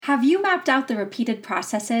Have you mapped out the repeated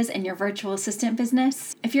processes in your virtual assistant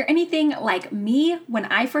business? If you're anything like me, when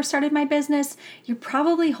I first started my business, you're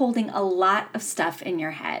probably holding a lot of stuff in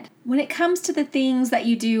your head. When it comes to the things that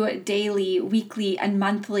you do daily, weekly, and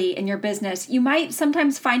monthly in your business, you might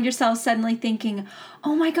sometimes find yourself suddenly thinking,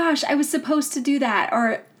 oh my gosh, I was supposed to do that,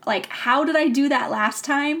 or how did I do that last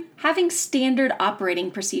time? Having standard operating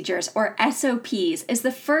procedures, or SOPs, is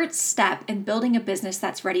the first step in building a business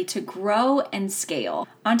that's ready to grow and scale.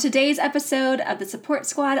 On today's episode of the Support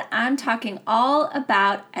Squad, I'm talking all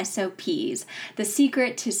about SOPs, the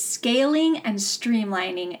secret to scaling and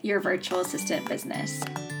streamlining your virtual assistant business.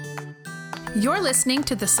 You're listening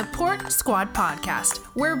to the Support Squad podcast,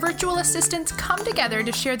 where virtual assistants come together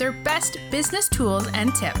to share their best business tools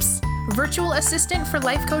and tips. Virtual assistant for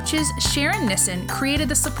life coaches Sharon Nissen created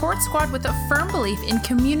the Support Squad with a firm belief in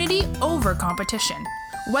community over competition.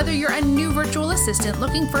 Whether you're a new virtual assistant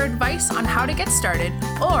looking for advice on how to get started,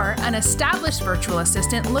 or an established virtual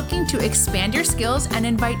assistant looking to expand your skills and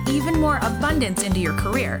invite even more abundance into your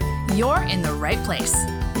career, you're in the right place.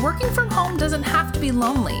 Working from home doesn't have to be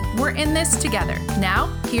lonely. We're in this together. Now,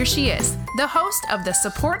 here she is, the host of the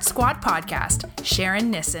Support Squad podcast, Sharon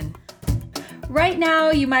Nissen. Right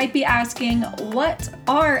now, you might be asking, what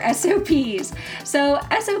are SOPs? So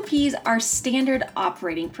SOPs are standard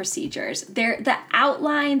operating procedures. They're the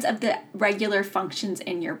outlines of the regular functions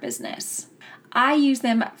in your business. I use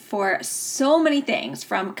them for so many things,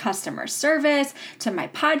 from customer service to my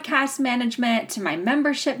podcast management to my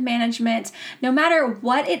membership management. No matter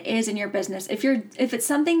what it is in your business, if it's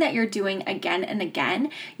something that you're doing again and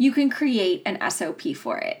again, you can create an SOP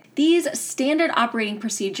for it. These standard operating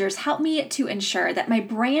procedures help me to ensure that my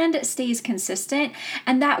brand stays consistent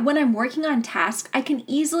and that when I'm working on tasks, I can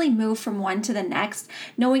easily move from one to the next,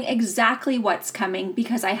 knowing exactly what's coming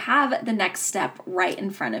because I have the next step right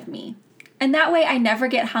in front of me. And that way I never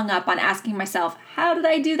get hung up on asking myself, how did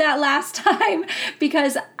I do that last time?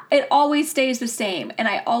 Because it always stays the same and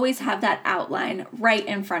I always have that outline right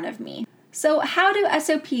in front of me. So how do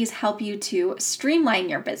SOPs help you to streamline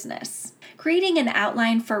your business? Creating an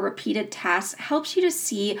outline for repeated tasks helps you to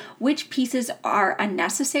see which pieces are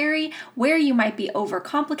unnecessary, where you might be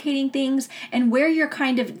overcomplicating things, and where you're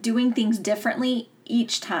kind of doing things differently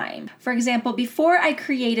each time. For example, before I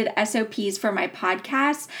created SOPs for my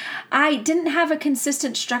podcast, I didn't have a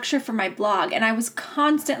consistent structure for my blog and I was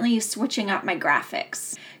constantly switching up my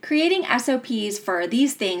graphics. Creating SOPs for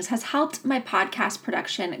these things has helped my podcast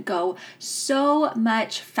production go so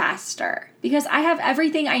much faster because I have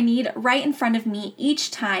everything I need right in front of me each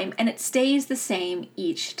time and it stays the same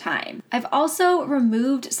each time. I've also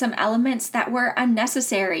removed some elements that were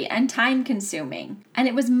unnecessary and time consuming, and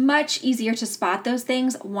it was much easier to spot those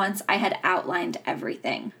things once I had outlined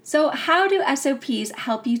everything. So how do SOPs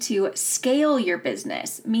help you to scale your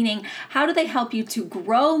business? Meaning, how do they help you to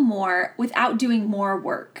grow more without doing more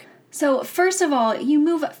work? So first of all, you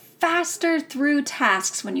move faster through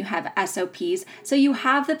tasks when you have SOPs, so you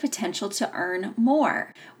have the potential to earn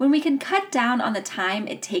more. When we can cut down on the time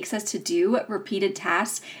it takes us to do repeated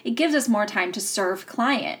tasks, it gives us more time to serve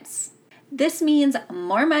clients. This means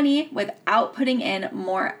more money without putting in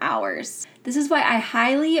more hours. This is why I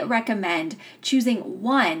highly recommend choosing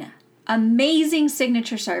one amazing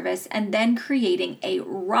signature service and then creating a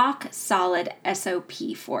rock solid SOP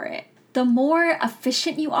for it. The more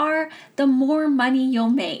efficient you are, the more money you'll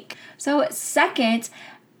make. So second,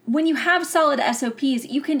 when you have solid SOPs,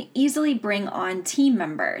 you can easily bring on team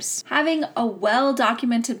members. Having a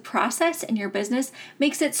well-documented process in your business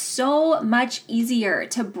makes it so much easier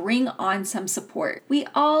to bring on some support. We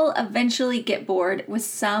all eventually get bored with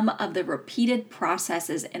some of the repeated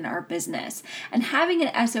processes in our business, and having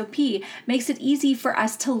an SOP makes it easy for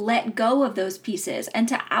us to let go of those pieces and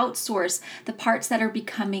to outsource the parts that are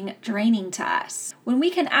becoming draining to us. When we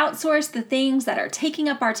can outsource the things that are taking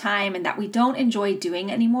up our time and that we don't enjoy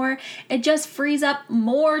doing anymore, it just frees up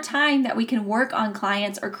more time that we can work on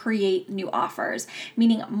clients or create new offers,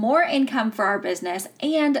 meaning more income for our business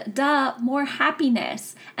and more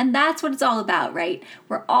happiness. And that's what it's all about, right?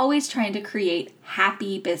 We're always trying to create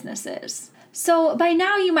happy businesses. So by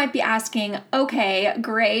now you might be asking, okay,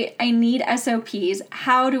 great, I need SOPs.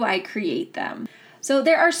 How do I create them? So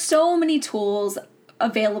there are so many tools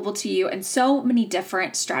available to you and so many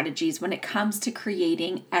different strategies when it comes to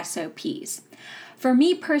creating SOPs. For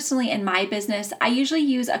me personally in my business, I usually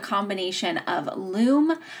use a combination of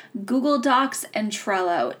Loom, Google Docs, and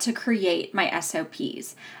Trello to create my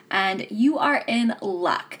SOPs. And you are in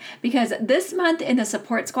luck because this month in the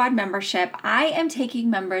Support Squad membership, I am taking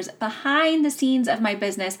members behind the scenes of my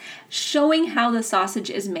business, showing how the sausage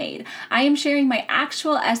is made. I am sharing my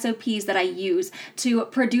actual SOPs that I use to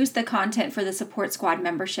produce the content for the Support Squad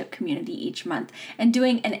membership community each month, and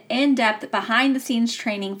doing an in-depth behind the scenes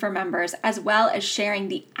training for members, as well as sharing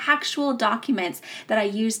the actual documents that I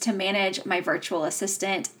use to manage my virtual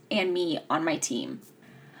assistant and me on my team.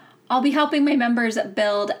 I'll be helping my members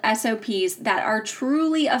build SOPs that are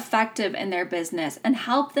truly effective in their business and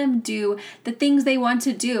help them do the things they want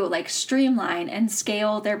to do, like streamline and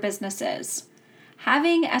scale their businesses.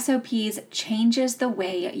 Having SOPs changes the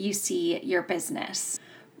way you see your business.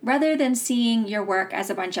 Rather than seeing your work as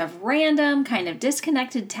a bunch of random, kind of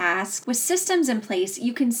disconnected tasks, with systems in place,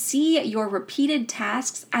 you can see your repeated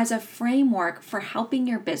tasks as a framework for helping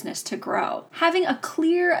your business to grow. Having a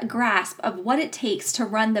clear grasp of what it takes to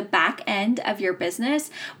run the back end of your business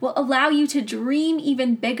will allow you to dream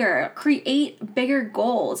even bigger, create bigger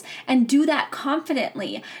goals, and do that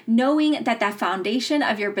confidently, knowing that the foundation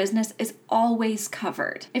of your business is always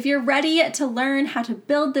covered. If you're ready to learn how to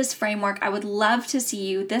build this framework, I would love to see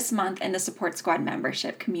you this month in the Support Squad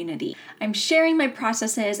membership community. I'm sharing my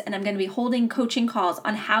processes, and I'm going to be holding coaching calls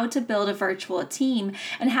on how to build a virtual team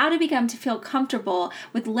and how to become to feel comfortable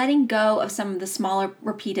with letting go of some of the smaller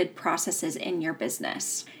repeated processes in your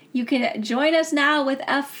business. You can join us now with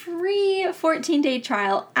a free 14-day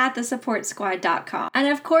trial at thesupportsquad.com. And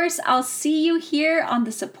of course, I'll see you here on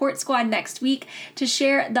the Support Squad next week to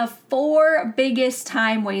share the 4 biggest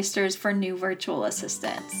time wasters for new virtual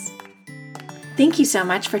assistants. Thank you so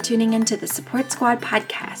much for tuning into the Support Squad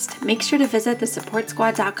podcast. Make sure to visit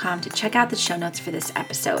thesupportsquad.com to check out the show notes for this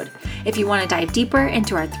episode. If you want to dive deeper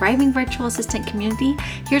into our thriving virtual assistant community,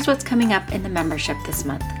 here's what's coming up in the membership this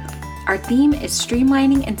month. Our theme is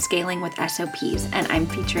streamlining and scaling with SOPs, and I'm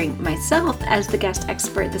featuring myself as the guest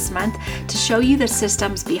expert this month to show you the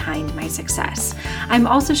systems behind my success. I'm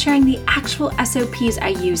also sharing the actual SOPs I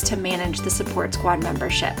use to manage the Support Squad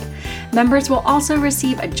membership. Members will also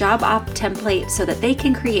receive a job op template so that they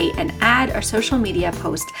can create an ad or social media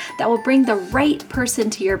post that will bring the right person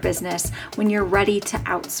to your business when you're ready to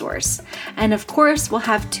outsource. And of course, we'll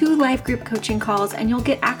have 2 live group coaching calls, and you'll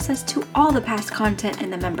get access to all the past content in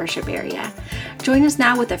the membership area. Join us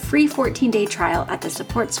now with a free 14-day trial at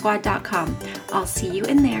thesupportsquad.com. I'll see you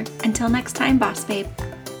in there. Until next time, Boss Babe.